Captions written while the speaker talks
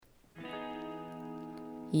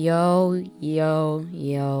Yo, yo,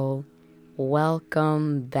 yo.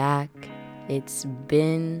 Welcome back. It's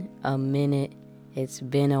been a minute. It's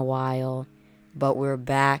been a while. But we're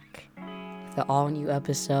back with an all-new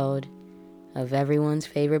episode of everyone's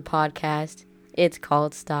favorite podcast. It's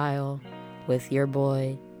called Style with your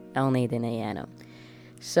boy, El Nathan Ayano.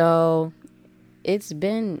 So, it's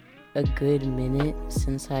been a good minute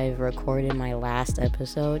since I've recorded my last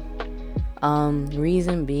episode.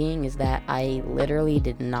 Reason being is that I literally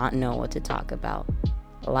did not know what to talk about.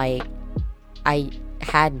 Like, I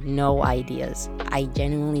had no ideas. I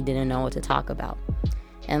genuinely didn't know what to talk about.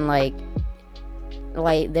 And like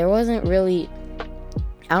there wasn't really,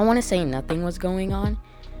 I don't want to say nothing was going on,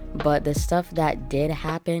 but the stuff that did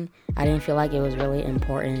happen, I didn't feel like it was really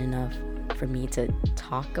important enough for me to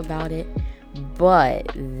talk about it.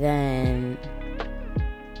 But then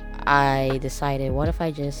I decided, what if I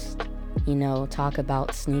just talk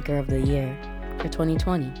about sneaker of the year for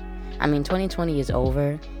 2020. I mean, 2020 is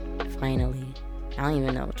over, finally. I don't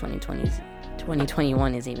even know if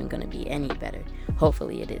 2021 is even going to be any better.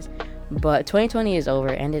 Hopefully it is. But 2020 is over,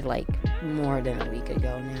 ended like more than a week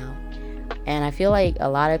ago now. And I feel like a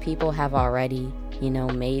lot of people have already,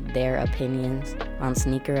 made their opinions on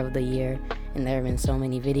sneaker of the year. And there have been so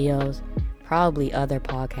many videos. Probably other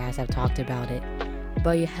podcasts have talked about it.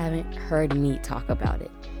 But you haven't heard me talk about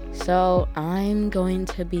it. So I'm going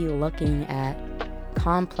to be looking at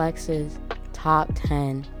Complex's top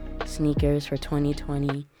 10 sneakers for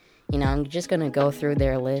 2020. I'm just going to go through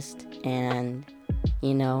their list and,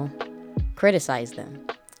 criticize them.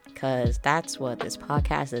 Because that's what this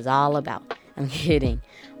podcast is all about. I'm kidding.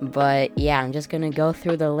 But yeah, I'm just going to go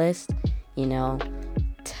through the list.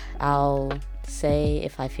 I'll say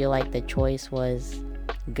if I feel like the choice was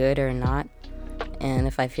good or not. And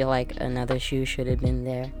if I feel like another shoe should have been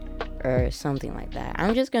there or something like that.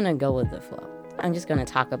 I'm just going to go with the flow. I'm just going to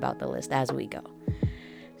talk about the list as we go.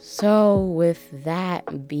 So with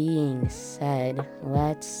that being said,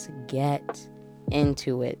 let's get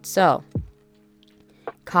into it. So,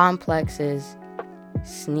 Complex's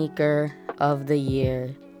sneaker of the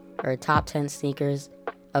year, or top 10 sneakers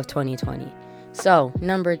of 2020. So,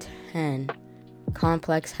 number 10,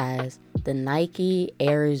 Complex has the Nike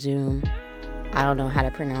Air Zoom. I don't know how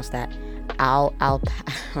to pronounce that. I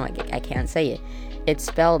can't say it. It's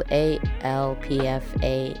spelled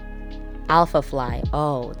ALPFA, Alpha Fly.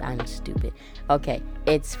 Oh, I'm stupid. Okay,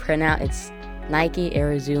 it's Nike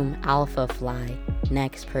Air Zoom Alpha Fly.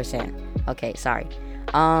 Next percent. Okay, sorry.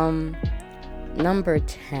 Number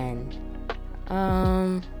 10.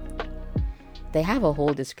 They have a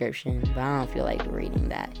whole description, but I don't feel like reading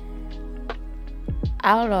that.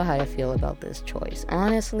 I don't know how to feel about this choice.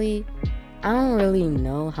 Honestly, I don't really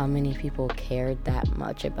know how many people cared that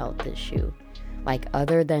much about this shoe. Like,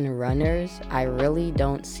 other than runners, I really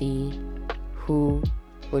don't see who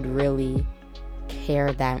would really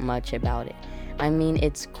care that much about it. I mean,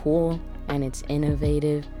 it's cool and it's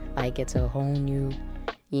innovative. Like, it's a whole new,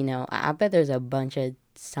 I bet there's a bunch of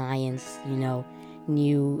science,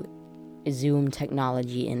 new Zoom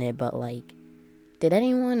technology in it. But, like, did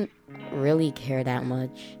anyone really care that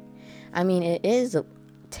much? I mean, it is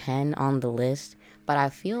 10 on the list, but I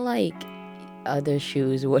feel like other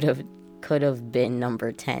shoes could have been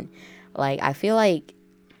number 10. Like, I feel like,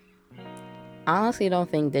 I honestly don't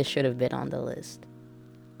think this should have been on the list.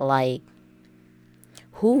 Like,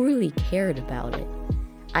 who really cared about it?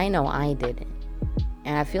 I know I didn't.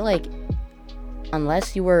 And I feel like,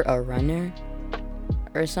 unless you were a runner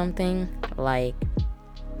or something,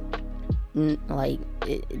 who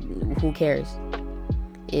cares?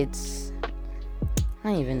 I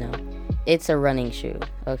don't even know. It's a running shoe,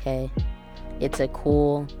 okay? It's a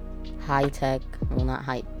cool, high-tech,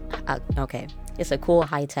 It's a cool,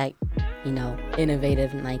 high-tech,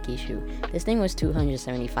 innovative Nike shoe. This thing was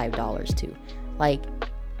 $275 too. Like,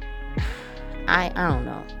 I don't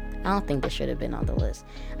know. I don't think this should have been on the list.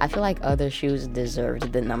 I feel like other shoes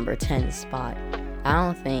deserved the number 10 spot. I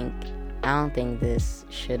don't think this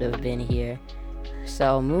should have been here.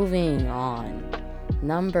 So, moving on.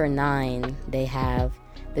 Number 9, they have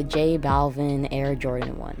the J Balvin Air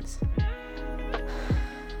Jordan 1s.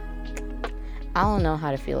 I don't know how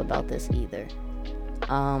to feel about this either.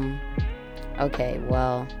 Okay,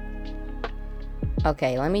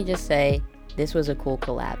 let me just say this was a cool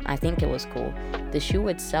collab. I think it was cool. The shoe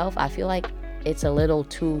itself, I feel like it's a little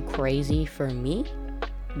too crazy for me,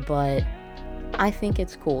 but I think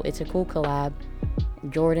it's cool. It's a cool collab.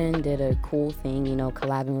 Jordan did a cool thing,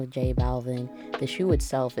 collabing with J Balvin. The shoe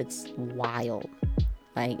itself, it's wild.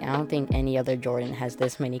 Like, I don't think any other Jordan has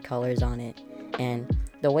this many colors on it. And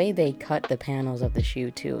the way they cut the panels of the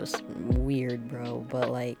shoe too is weird, bro. But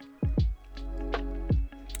like,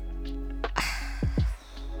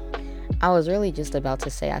 I was really just about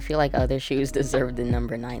to say I feel like other shoes deserve the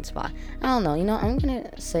number 9 spot. I don't know, I'm gonna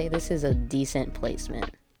say this is a decent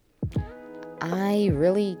placement. I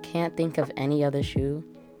really can't think of any other shoe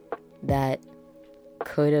that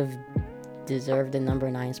could have deserved the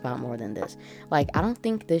number 9 spot more than this. Like, I don't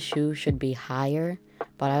think this shoe should be higher,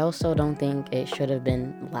 but I also don't think it should have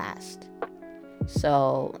been last.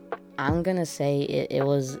 So I'm gonna say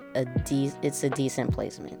it's a decent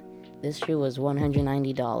placement. This shoe was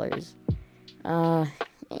 $190.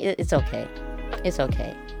 It's okay. It's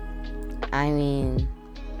okay. I mean,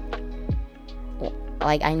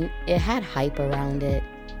 like, it had hype around it.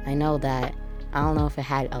 I know that. I don't know if it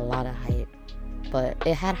had a lot of hype, but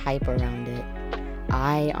it had hype around it.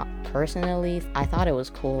 I personally, I thought it was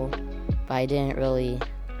cool, but I didn't really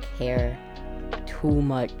care too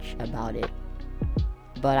much about it.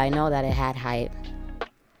 But I know that it had hype.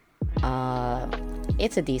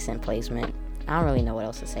 It's a decent placement. I don't really know what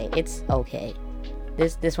else to say. It's okay.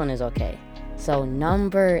 This one is okay. So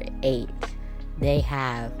number 8, they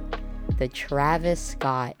have the Travis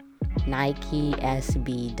Scott Nike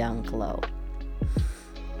SB Dunk Low.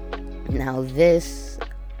 Now this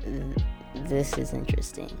is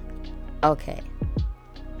interesting. Okay.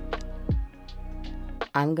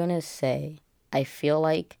 I'm gonna say I feel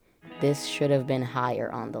like this should have been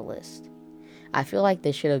higher on the list. I feel like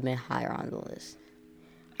this should have been higher on the list.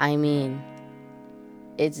 I mean,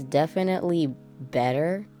 it's definitely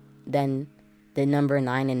better than the number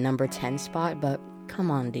 9 and number 10 spot, but come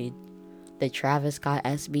on, dude. The Travis Scott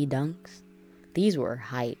SB Dunks, these were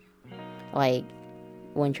hype. Like,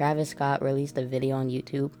 when Travis Scott released a video on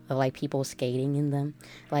YouTube of, like, people skating in them,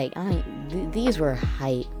 like, these were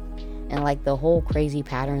hype. And, like, the whole crazy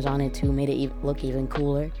patterns on it, too, made it look even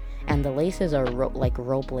cooler. And the laces are,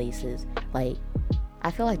 rope laces. Like, I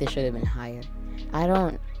feel like this should have been higher.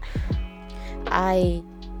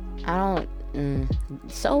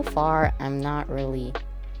 So far, I'm not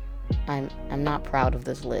proud of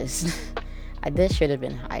this list. This should have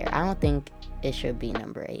been higher. I don't think it should be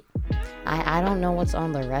number 8. I don't know what's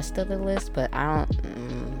on the rest of the list, but I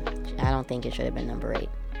don't think it should have been number 8. It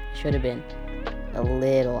should have been a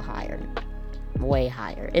little higher, way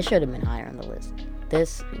higher. It should have been higher on the list.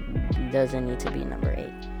 This doesn't need to be number 8.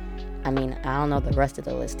 I mean, I don't know the rest of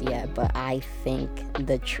the list yet, but I think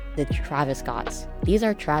the Travis Scotts, these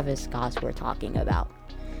are Travis Scotts we're talking about.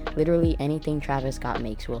 Literally anything Travis Scott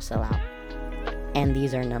makes will sell out. And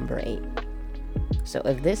these are number 8. So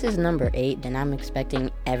if this is number 8, then I'm expecting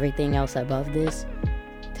everything else above this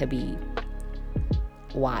to be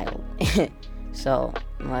wild. So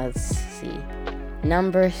let's see.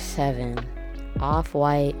 Number 7,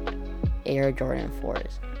 Off-White Air Jordan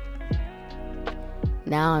 4s.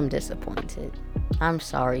 Now I'm disappointed. I'm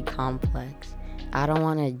sorry, Complex. I don't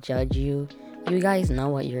want to judge you. You guys know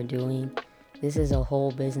what you're doing. This is a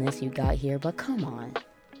whole business you got here, but come on.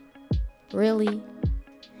 Really?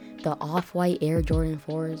 The Off-White Air Jordan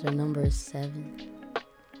 4s are number 7.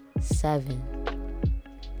 7.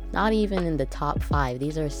 Not even in the top 5.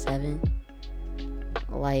 These are 7.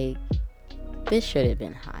 Like, this should have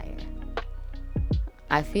been higher.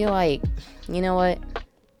 I feel like, you know what?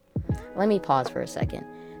 Let me pause for a second.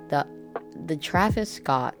 The Travis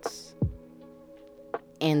Scotts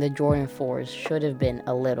and the Jordan 4s should have been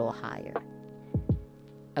a little higher.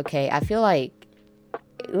 Okay, I feel like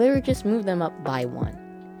literally just move them up by 1.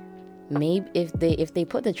 Maybe if they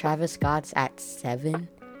put the Travis Scotts at 7,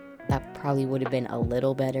 that probably would have been a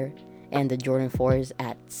little better. And the Jordan 4s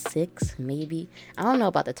at 6, maybe. I don't know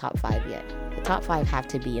about the top 5 yet. The top 5 have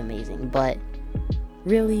to be amazing, but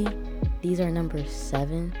really, these are number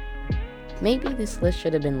 7. Maybe this list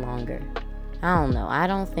should have been longer. I don't know. I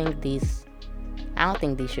don't think these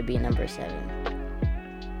should be number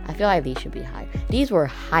 7. I feel like these should be higher. These were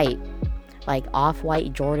hype. Like,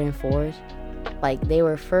 Off-White Jordan 4s. Like, they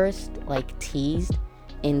were first, like, teased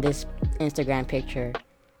in this Instagram picture.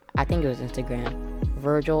 I think it was Instagram.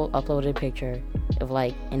 Virgil uploaded a picture of,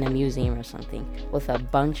 like, in a museum or something with a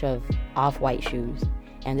bunch of Off-White shoes.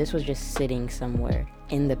 And this was just sitting somewhere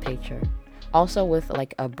in the picture. Also with,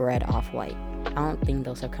 like, a bread Off-White. I don't think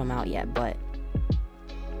those have come out yet, but,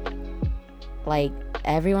 like,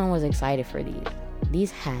 everyone was excited for these.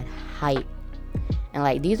 These had hype. And,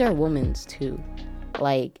 like, these are women's, too.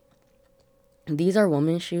 Like, these are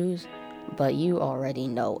women's shoes, but you already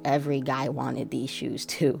know every guy wanted these shoes,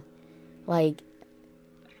 too. Like,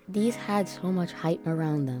 these had so much hype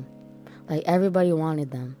around them. Like, everybody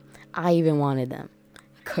wanted them. I even wanted them.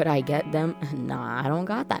 Could I get them? Nah, I don't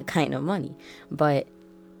got that kind of money. But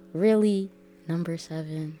Really? Number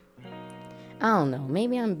 7? I don't know.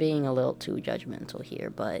 Maybe I'm being a little too judgmental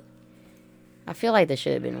here, but I feel like this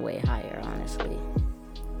should have been way higher, honestly.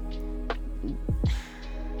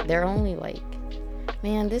 They're only like,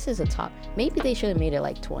 man, this is a top. Maybe they should have made it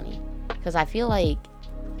like 20. Because I feel like,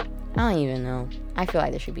 I don't even know. I feel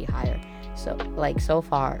like this should be higher. So, like, so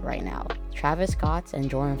far right now, Travis Scott's and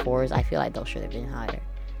Jordan 4's, I feel like those should have been higher.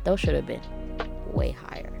 Those should have been way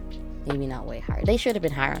higher. Maybe not way higher. They should have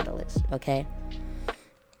been higher on the list, okay?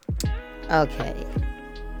 Okay.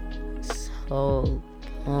 So,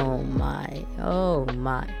 oh my.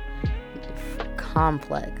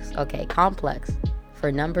 Complex. Okay, Complex.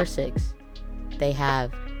 For number 6, they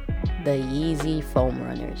have the Yeezy Foam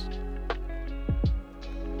Runners.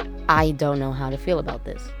 I don't know how to feel about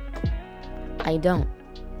this. I don't.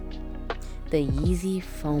 The Yeezy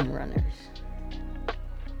Foam Runners.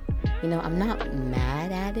 You know, I'm not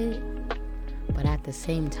mad at it, but at the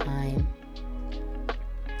same time,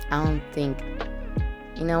 I don't think,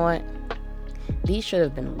 you know what? These should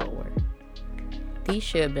have been lower. These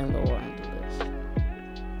should have been lower on the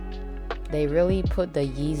list. They really put the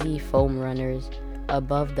Yeezy Foam Runners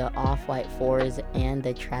above the Off-White 4s and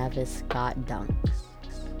the Travis Scott Dunks.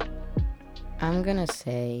 I'm gonna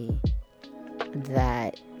say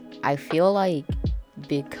that I feel like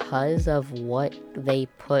because of what they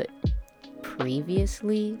put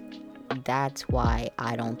previously, that's why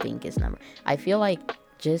I don't think it's number. I feel like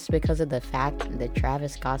just because of the fact that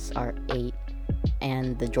Travis Scott's are 8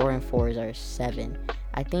 and the Jordan 4s are 7,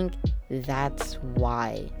 I think that's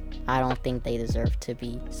why I don't think they deserve to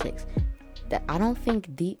be 6. That I don't think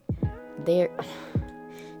they're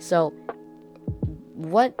so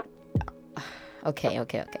what. Okay.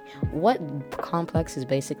 What Complex is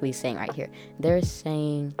basically saying right here, they're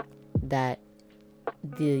saying that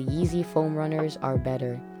the Yeezy Foam Runners are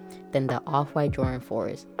better than the Off-White Jordan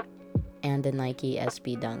 4s and the Nike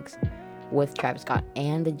SB Dunks with Travis Scott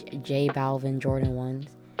and the J Balvin Jordan 1s.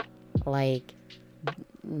 Like,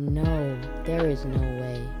 no, there is no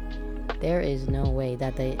way. There is no way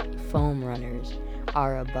that the Foam Runners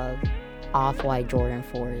are above Off-White Jordan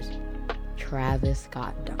 4s, Travis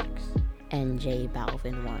Scott Dunks, and J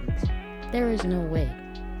Balvin 1s. There is no way.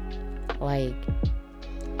 Like,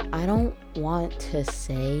 I don't want to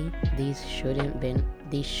say these shouldn't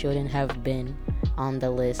have been on the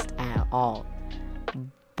list at all.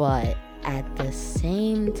 But at the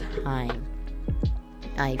same time,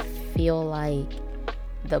 I feel like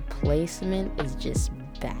the placement is just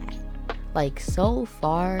bad. Like, so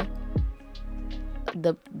far,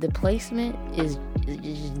 the placement is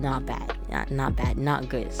just not bad. Not bad. Not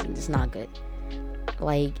good. It's not good.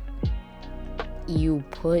 Like, you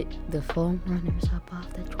put the Foam Runners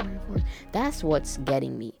above the Jordan 4s. That's what's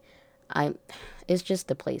getting me. It's just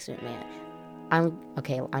the placement, man. I'm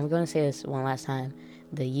gonna say this one last time.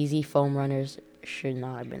 The Yeezy Foam Runners should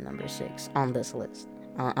not have been number 6 on this list.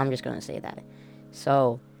 I'm just gonna say that.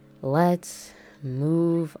 So, let's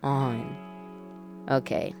move on.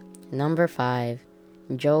 Okay, number 5,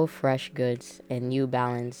 Joe Freshgoods and New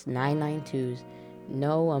Balance 992s.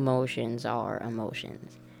 No emotions are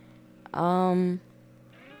emotions. I'm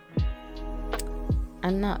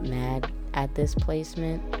not mad at this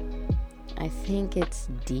placement. I think it's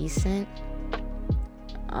decent.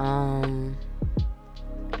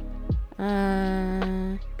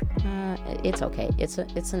 It's okay. It's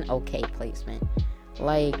an okay placement.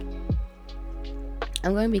 Like,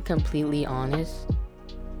 I'm going to be completely honest.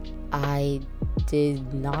 I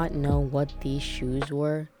did not know what these shoes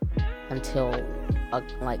were until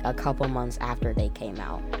a couple months after they came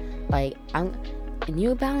out. Like,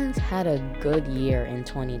 New Balance had a good year in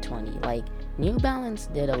 2020. Like, New Balance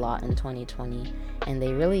did a lot in 2020, and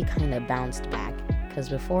they really kind of bounced back. Because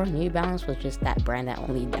before, New Balance was just that brand that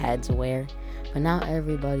only dads wear. But now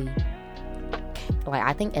everybody, like,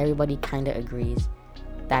 I think everybody kind of agrees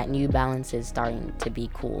that New Balance is starting to be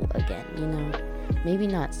cool again, you know? Maybe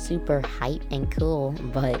not super hype and cool,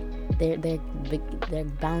 but they're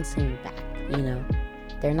bouncing back, you know?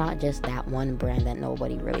 They're not just that one brand that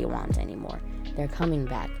nobody really wants anymore. They're coming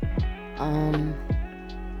back.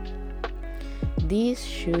 These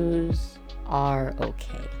shoes are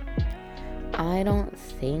okay. I don't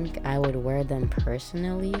think I would wear them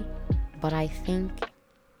personally, but I think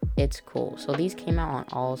it's cool. So these came out on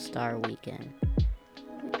All-Star Weekend.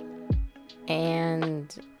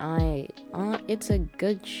 And it's a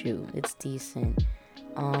good shoe. It's decent.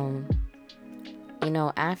 You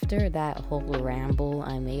know, after that whole ramble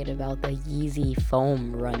I made about the Yeezy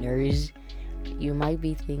Foam Runners, you might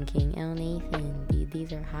be thinking, oh, Nathan,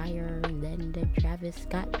 these are higher than the Travis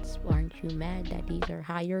Scotts. Aren't you mad that these are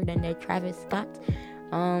higher than the Travis Scotts?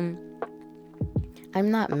 Um,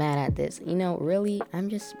 I'm not mad at this. Really, I'm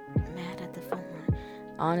just mad at the foam runner.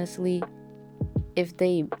 Honestly, if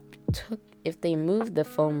they moved the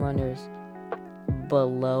foam runners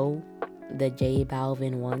below the J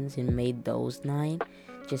Balvin ones and made those 9,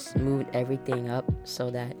 just moved everything up so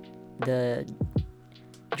that the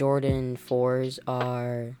Jordan 4s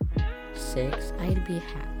are 6, I'd be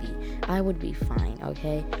happy. I would be fine,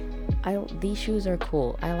 okay? These shoes are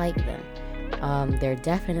cool. I like them. They're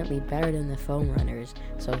definitely better than the foam runners,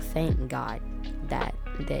 so thank God that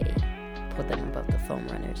they put them above the foam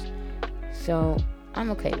runners. So I'm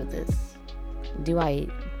okay with this. Do I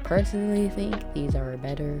personally think these are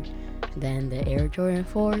better than the Air Jordan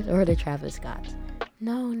 4s or the Travis Scotts?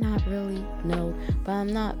 No, not really. No, but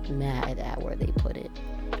I'm not mad at where they put it.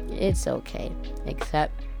 It's okay,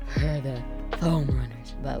 except for the foam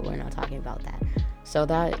runners, but we're not talking about that. So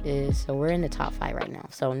we're in the top 5 right now.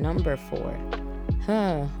 So number 4.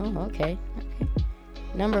 Okay.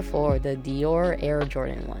 Number 4, the Dior Air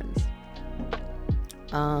Jordan ones.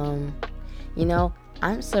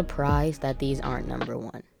 I'm surprised that these aren't number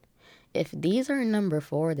 1. If these are number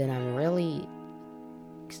 4, then I'm really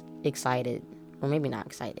excited. Or maybe not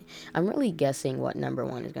excited. I'm really guessing what number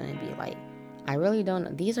 1 is going to be like. I really don't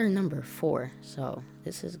know. These are number 4, so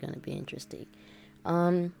this is going to be interesting.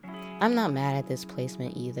 I'm not mad at this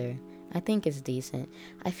placement either. I think it's decent.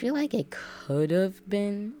 I feel like it could have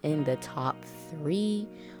been in the top 3,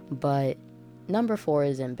 but number 4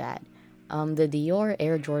 isn't bad. The Dior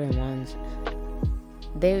Air Jordan ones,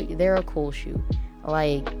 they're a cool shoe.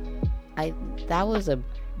 That was a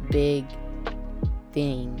big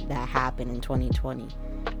thing that happened in 2020.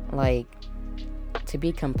 To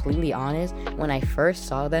be completely honest, when I first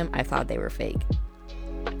saw them, I thought they were fake.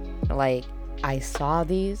 I saw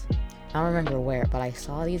these, I don't remember where, but I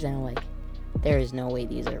saw these and I'm like, there is no way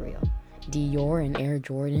these are real. Dior and Air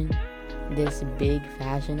Jordan, this big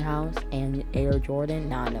fashion house, and Air Jordan,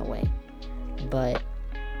 no way. But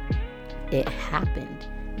it happened.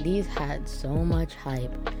 These had so much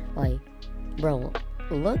hype. Bro,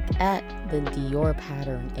 look at the Dior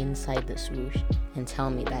pattern inside the swoosh and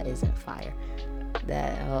tell me that isn't fire.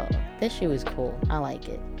 This shoe is cool. I like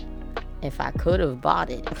it. If I could have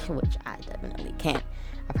bought it, which I definitely can't,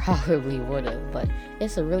 I probably would have, but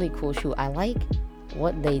it's a really cool shoe. I like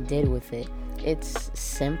what they did with it. It's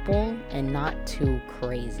simple and not too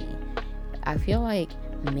crazy. I feel like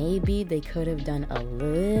maybe they could have done a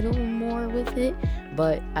little more with it,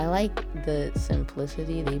 but I like the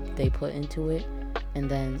simplicity they put into it. And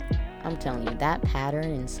then I'm telling you, that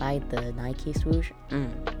pattern inside the Nike swoosh,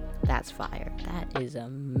 that's fire. That is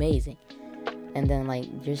amazing. And then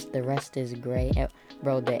just the rest is gray.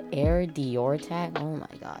 Bro, the Air Dior tag, oh my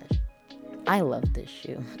gosh. I love this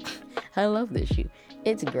shoe. I love this shoe.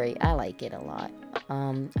 It's great. I like it a lot.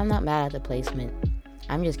 I'm not mad at the placement.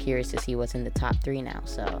 I'm just curious to see what's in the top 3 now.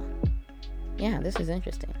 So yeah, this is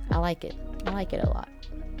interesting. I like it. I like it a lot.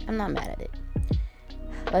 I'm not mad at it.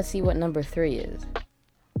 Let's see what number 3 is.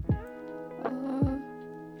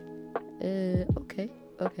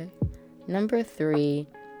 Okay. Number 3,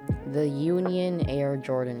 the Union Air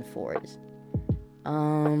Jordan 4s. I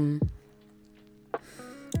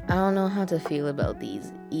don't know how to feel about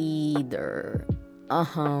these either.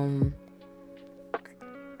 I'm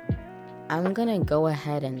gonna go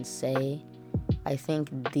ahead and say I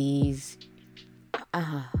think these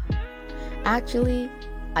actually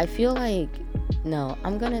I feel like no,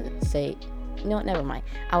 I'm gonna say never mind.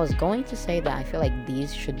 I was going to say that I feel like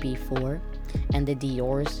these should be 4 and the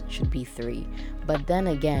Dior's should be 3. But then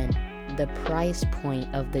again, the price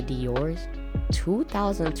point of the Dior's,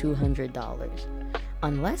 $2,200.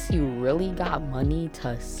 Unless you really got money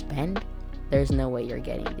to spend, there's no way you're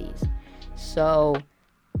getting these. So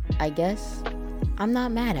I guess I'm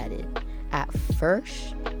not mad at it. At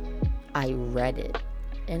first, I read it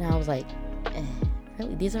and I was like,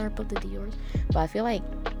 really? These are above the Dior's? But I feel like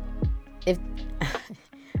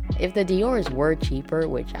if the Dior's were cheaper,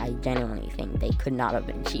 which I genuinely think they could not have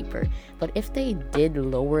been cheaper, but if they did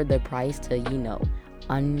lower the price to,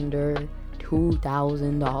 under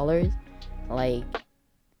 $2,000,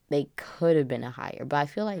 they could have been a higher. But I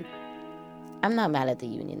feel like I'm not mad at the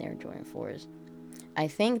Union Air Jordan 4s. I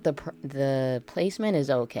think the placement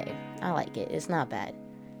is okay. I like it. It's not bad.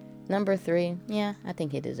 Number 3, yeah, I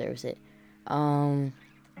think it deserves it. So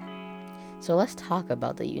let's talk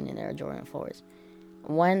about the Union Air Jordan 4s.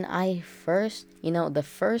 When I first, the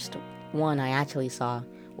first one I actually saw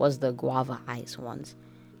was the Guava Ice ones.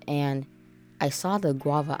 And I saw the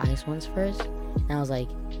Guava Ice ones first, and I was like,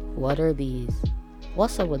 what are these?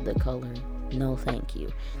 What's up with the color? No, thank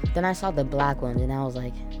you. Then I saw the black ones, and I was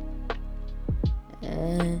like,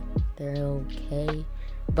 they're okay.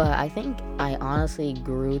 But I think I honestly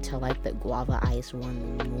grew to like the guava ice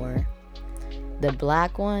one more. The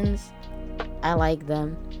black ones, I like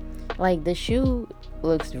them. Like, the shoe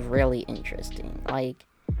looks really interesting. Like,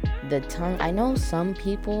 the tongue, I know some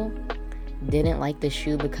people didn't like the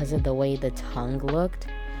shoe because of the way the tongue looked,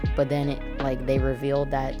 but then they revealed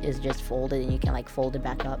that it's just folded and you can like fold it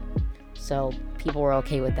back up, so people were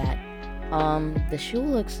okay with that. The shoe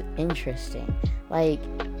looks interesting. Like,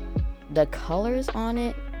 the colors on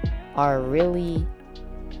it are really,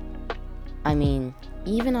 I mean,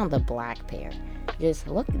 even on the black pair, just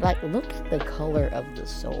look at the color of the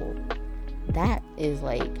sole. That is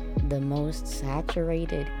like the most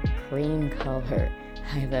saturated cream color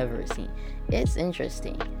I've ever seen. It's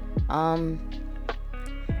interesting. And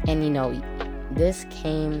this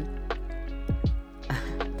came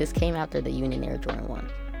after the Union Air Jordan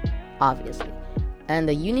 1, obviously. And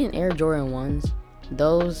the Union Air Jordan 1s,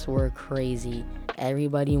 those were crazy.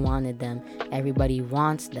 Everybody wanted them. Everybody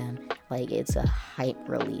wants them. Like, it's a hype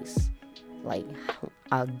release. Like,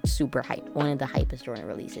 a super hype. One of the hypest Jordan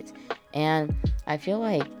releases. And I feel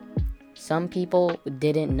like some people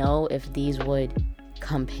didn't know if these would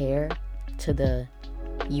compare to the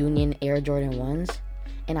Union Air Jordan 1s.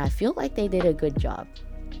 And I feel like they did a good job.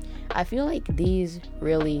 I feel like these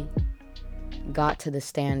really got to the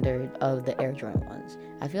standard of the Air Jordan 1s.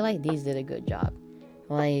 I feel like these did a good job.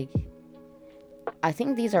 Like, I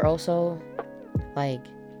think these are also like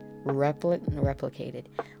replicated.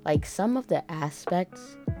 Like, some of the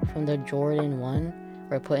aspects from the Jordan 1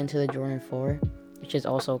 were put into the Jordan 4, which is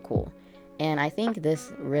also cool. And I think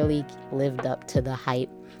this really lived up to the hype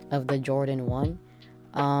of the Jordan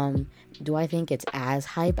 1. Do I think it's as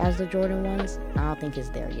hype as the Jordan 1s? I don't think it's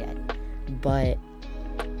there yet. But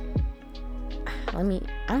I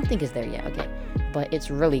don't think it's there yet, okay. But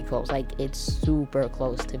it's really close. Like, it's super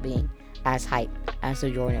close to being as hype as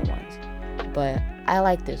the Jordan 1s. But I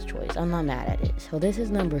like this choice. I'm not mad at it. So this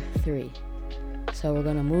is number 3. So we're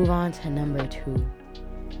gonna move on to number 2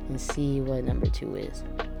 and see what number 2 is.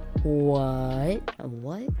 What?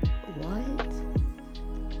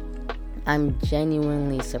 I'm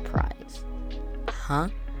genuinely surprised. Huh?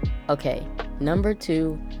 Okay, number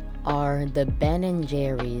 2 are the Ben &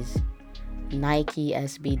 Jerry's Nike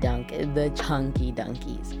SB Dunk, the Chunky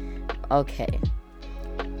Dunkies. Okay,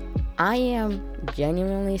 I am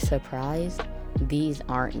genuinely surprised these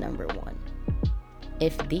aren't number 1.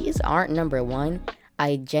 If these aren't number 1,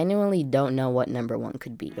 I genuinely don't know what number 1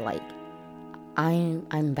 could be. Like,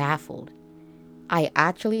 I'm baffled. I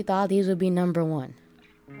actually thought these would be number 1,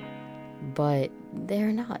 but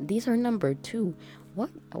they're not. These are number 2.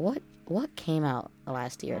 What came out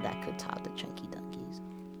last year that could top the Chunky Dunkies?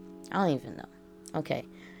 I don't even know. Okay,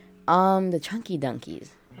 the Chunky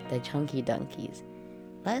Dunkies.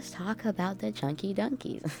 Let's talk about the Chunky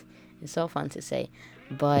Dunkies. It's so fun to say,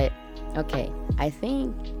 but okay. I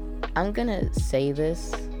think I'm gonna say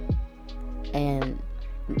this, and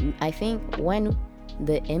I think when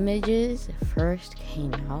the images first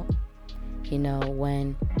came out,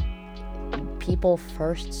 when people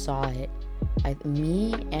first saw it,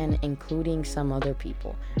 me and including some other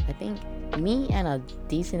people, I think me and a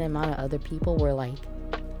decent amount of other people were like,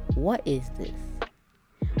 what is this?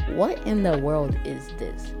 What in the world is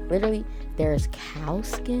this? Literally, there's cow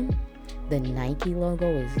skin, the Nike logo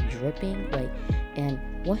is dripping, and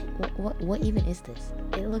what even is this?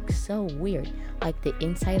 It looks so weird. Like, the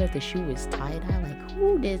inside of the shoe is tie-dye. Like,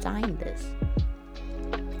 who designed this?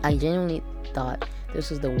 I genuinely thought this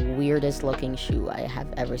was the weirdest looking shoe I have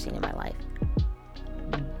ever seen in my life.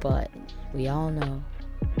 But we all know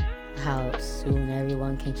how soon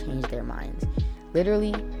everyone can change their minds.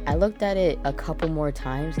 Literally, I looked at it a couple more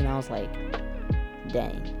times and I was like,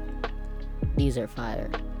 dang, these are fire.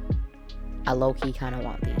 I low-key kind of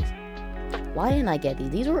want these. Why didn't I get these?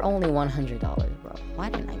 These were only $100, bro. Why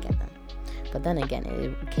didn't I get them? But then again,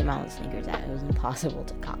 it came out in Sneakers app. It was impossible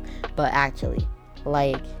to cop. But actually,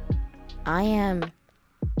 like, I'm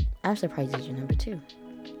surprised these are number 2.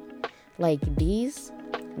 Like, these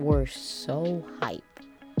were so hype.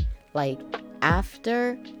 Like,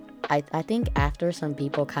 after, I think after some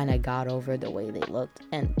people kind of got over the way they looked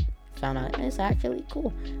and found out it's actually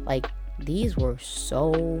cool. Like, these were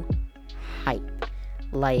so hype.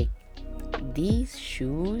 Like, these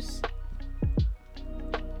shoes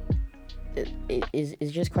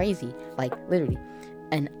is just crazy. Like, literally,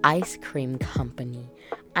 an ice cream company,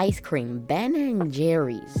 Ben &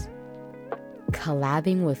 Jerry's,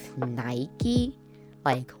 collabing with Nike.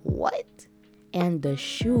 Like, what? And the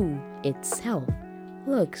shoe itself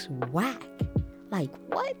looks whack. Like,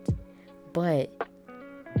 what? But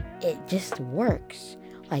it just works.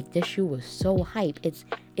 Like, this shoe was so hype. It's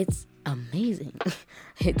amazing.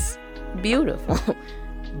 It's beautiful.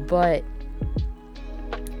 But,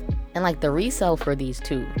 and like the resale for these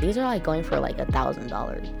two, these are like going for like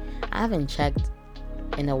 $1,000. I haven't checked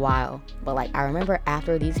in a while, but like I remember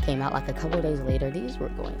after these came out, like a couple days later, these were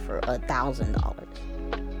going for $1,000.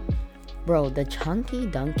 Bro, the Chunky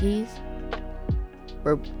Dunkies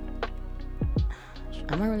were,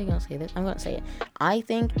 am I really gonna say this? I'm gonna say it. I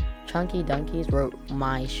think Chunky Dunkies were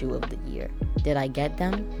my shoe of the year. Did I get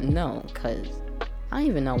them? No, because I don't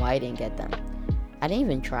even know why I didn't get them. I didn't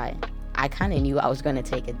even try. I kind of knew I was gonna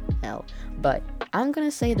take an L, but I'm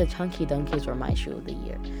gonna say the Chunky Dunkies were my shoe of the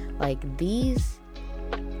year. Like, these,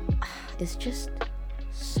 it's just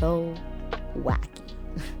so wacky.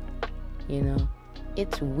 You know,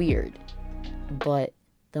 it's weird, but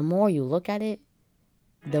the more you look at it,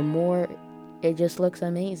 the more it just looks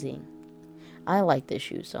amazing. I like this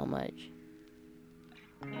shoe so much.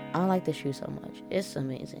 It's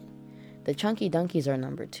amazing. The Chunky Dunkies are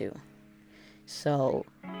number 2. So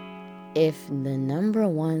if the number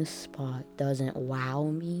 1 spot doesn't wow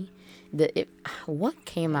me, what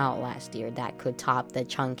came out last year that could top the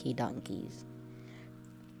Chunky Dunkies?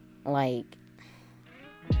 Like,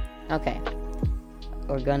 okay,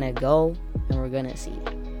 we're gonna go and we're gonna see.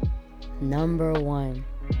 Number 1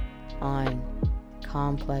 on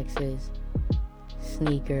Complex's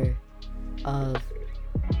sneaker of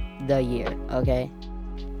the year, okay?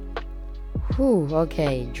 Whew,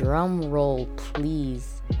 okay, drum roll,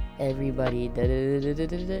 please, everybody.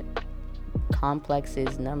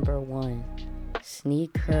 Complex's number 1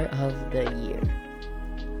 sneaker of the year.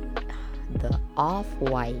 The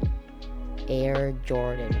Off-White Air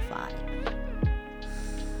Jordan 5.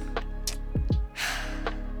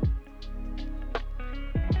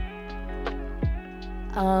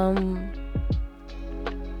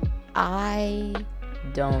 I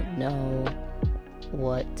don't know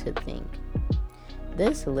what to think.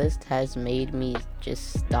 This list has made me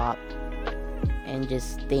just stop and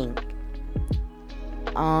just think.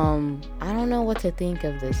 I don't know what to think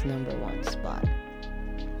of this number 1 spot.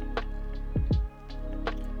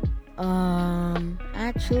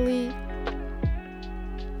 Actually,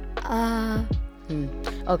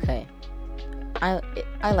 okay.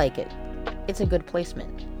 I like it. It's a good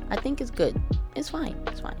placement. I think it's good. It's fine.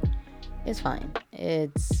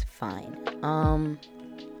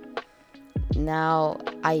 Now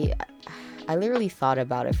I literally thought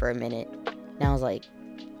about it for a minute. And I was like,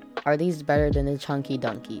 are these better than the Chunky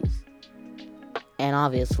Dunkies? And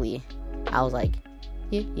obviously, I was like,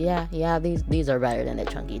 yeah, these are better than the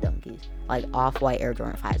Chunky Dunkies. Like Off-White Air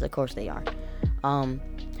Jordan 5s, of course they are. I'm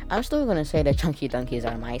still gonna say the Chunky Dunkies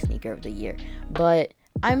are my sneaker of the year, but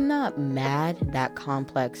I'm not mad that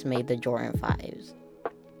Complex made the Jordan 5s,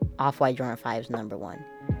 Off-White Jordan 5s, number 1.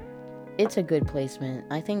 It's a good placement.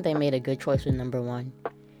 I think they made a good choice with number 1.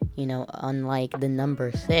 You know, unlike the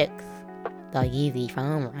number 6, the Yeezy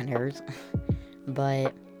Foam Runners.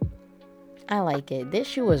 But I like it. This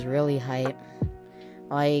shoe was really hype.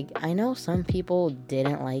 Like, I know some people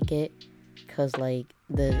didn't like it because, like,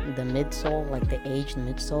 the midsole, like the aged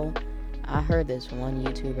midsole. I heard this one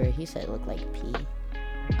YouTuber, he said it looked like pee.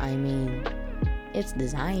 I mean, it's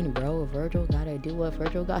design, bro. Virgil gotta do what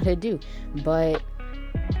Virgil gotta do. But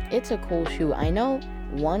it's a cool shoe. I know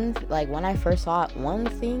when I first saw it, one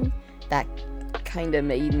thing that kind of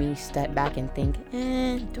made me step back and think,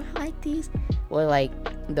 do I like these? Were like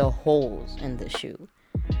the holes in the shoe.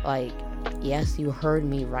 Like, yes, you heard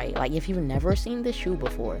me right. Like, if you've never seen this shoe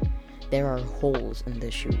before, there are holes in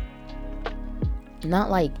the shoe. Not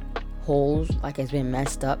like holes like it's been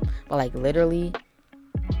messed up, but like literally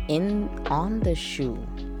on the shoe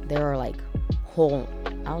there are like hole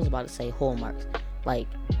marks, like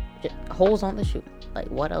holes on the shoe. Like,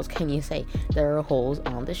 what else can you say? There are holes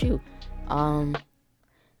on the shoe. I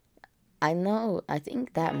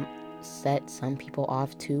think that set some people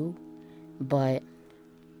off too, but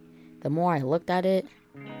the more I looked at it,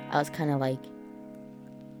 I was kind of like,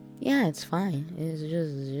 yeah, it's fine. It's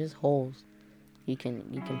just holes. You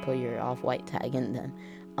can put your Off-White tag in them.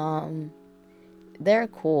 They're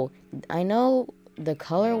cool. I know the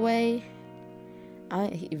colorway.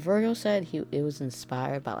 Virgil said it was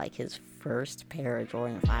inspired by like his first pair of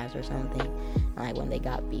Jordan 5s or something, like when they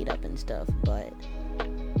got beat up and stuff. But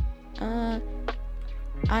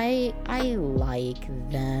I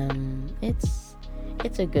like them. It's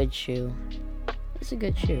a good shoe.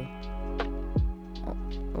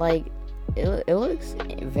 Like, it looks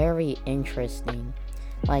very interesting.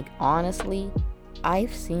 Like, honestly,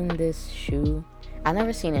 I've seen this shoe. I've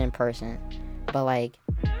never seen it in person, but like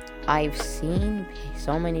I've seen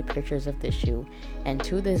so many pictures of this shoe, and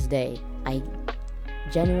to this day, I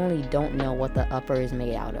genuinely don't know what the upper is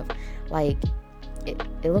made out of. Like, it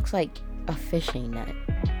looks like a fishing net.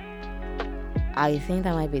 I think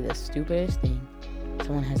that might be the stupidest thing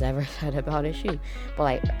someone has ever said about a shoe. But,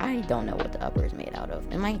 like, I don't know what the upper is made out of.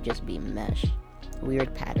 It might just be mesh.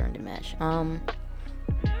 Weird patterned mesh.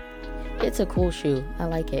 It's a cool shoe. I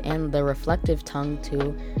like it. And the reflective tongue,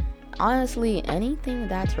 too. Honestly, anything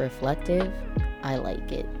that's reflective, I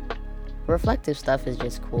like it. Reflective stuff is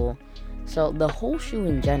just cool. So the whole shoe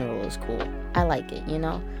in general is cool. I like it, you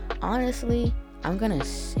know? Honestly, I'm gonna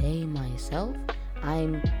say myself,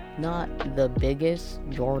 I'm not the biggest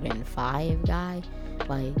Jordan 5 guy.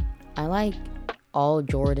 Like, I like all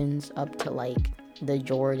Jordans up to, like, the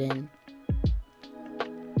Jordan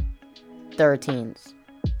 13s.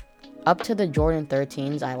 Up to the Jordan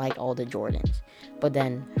 13s, I like all the Jordans. But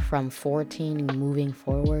then from 14 moving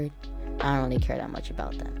forward, I don't really care that much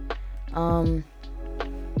about them.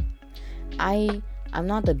 I'm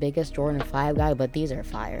not the biggest Jordan 5 guy, but these are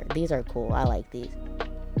fire. These are cool. I like these.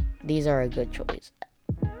 These are a good choice.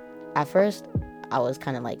 At first, I was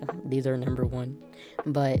kind of like, these are number one.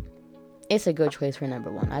 But it's a good choice for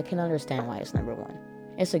number one. I can understand why it's number one.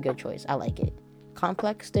 It's a good choice. I like it.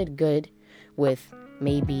 Complex did good with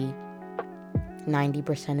maybe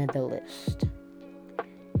 90% of the list.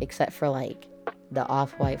 Except for, like, the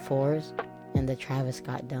Off-White 4s and the Travis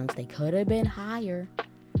Scott Dunks. They could have been higher.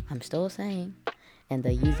 I'm still saying. And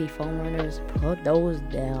the Yeezy Foam Runners, put those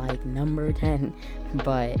there, like, number 10.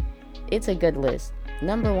 But it's a good list.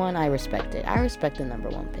 Number one, I respect it. I respect the number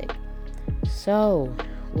one pick. So,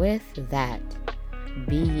 with that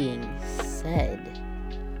being said,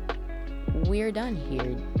 we're done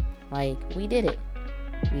here. Like, we did it.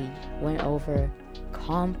 We went over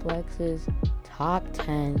Complex's top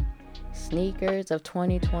 10 sneakers of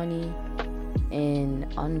 2020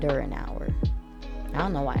 in under an hour. I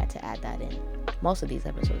don't know why I had to add that in. Most of these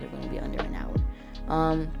episodes are going to be under an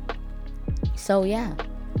hour. So yeah,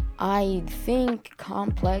 I think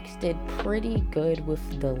Complex did pretty good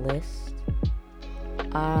with the list.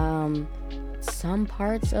 Some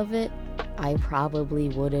parts of it I probably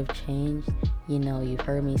would have changed. You know, you've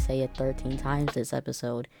heard me say it 13 times this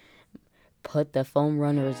episode. Put the Foam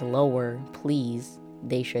Runners lower, please.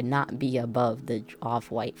 They should not be above the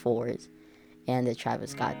Off-White 4s and the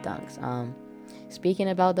Travis Scott Dunks. Speaking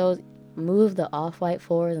about those, move the Off-White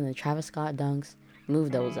 4s and the Travis Scott Dunks.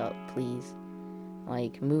 Move those up, please.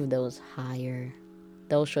 Like, move those higher.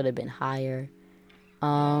 Those should have been higher.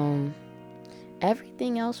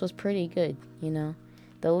 Everything else was pretty good, you know.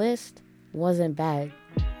 The list wasn't bad.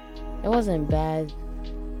 It wasn't bad.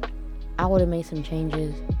 I would have made some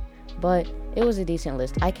changes, but it was a decent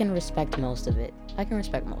list. I can respect most of it.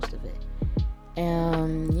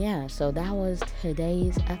 Yeah, so that was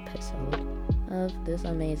today's episode of this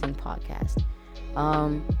amazing podcast.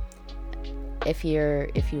 If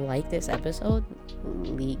you like this episode,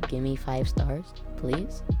 give me 5 stars,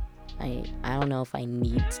 please. I don't know if I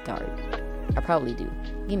need stars. I probably do.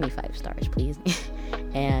 Give me 5 stars, please.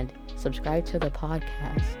 And subscribe to the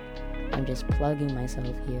podcast. I'm just plugging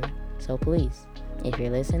myself here. So please, if you're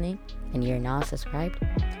listening and you're not subscribed,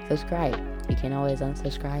 subscribe. You can always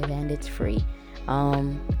unsubscribe and it's free.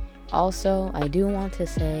 Also, I do want to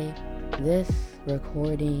say this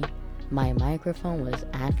recording, my microphone was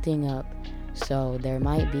acting up, so there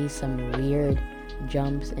might be some weird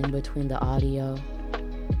jumps in between the audio.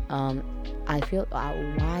 I feel,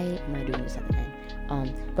 why am I doing this at the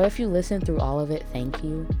end? But if you listen through all of it, thank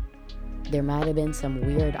you. There might have been some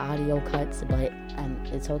weird audio cuts, but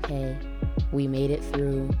it's okay. We made it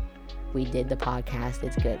through. We did the podcast.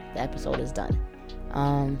 It's good. The episode is done.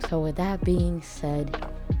 So with that being said,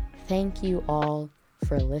 thank you all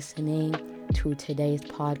for listening to today's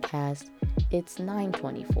podcast. It's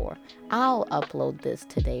 9:24. I'll upload this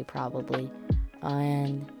today probably.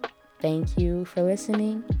 And thank you for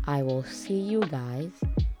listening. I will see you guys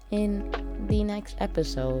in the next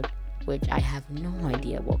episode, which I have no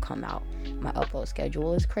idea will come out. My upload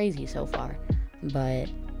schedule is crazy so far. But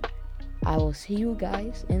I will see you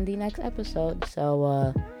guys in the next episode.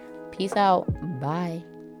 So, peace out. Bye.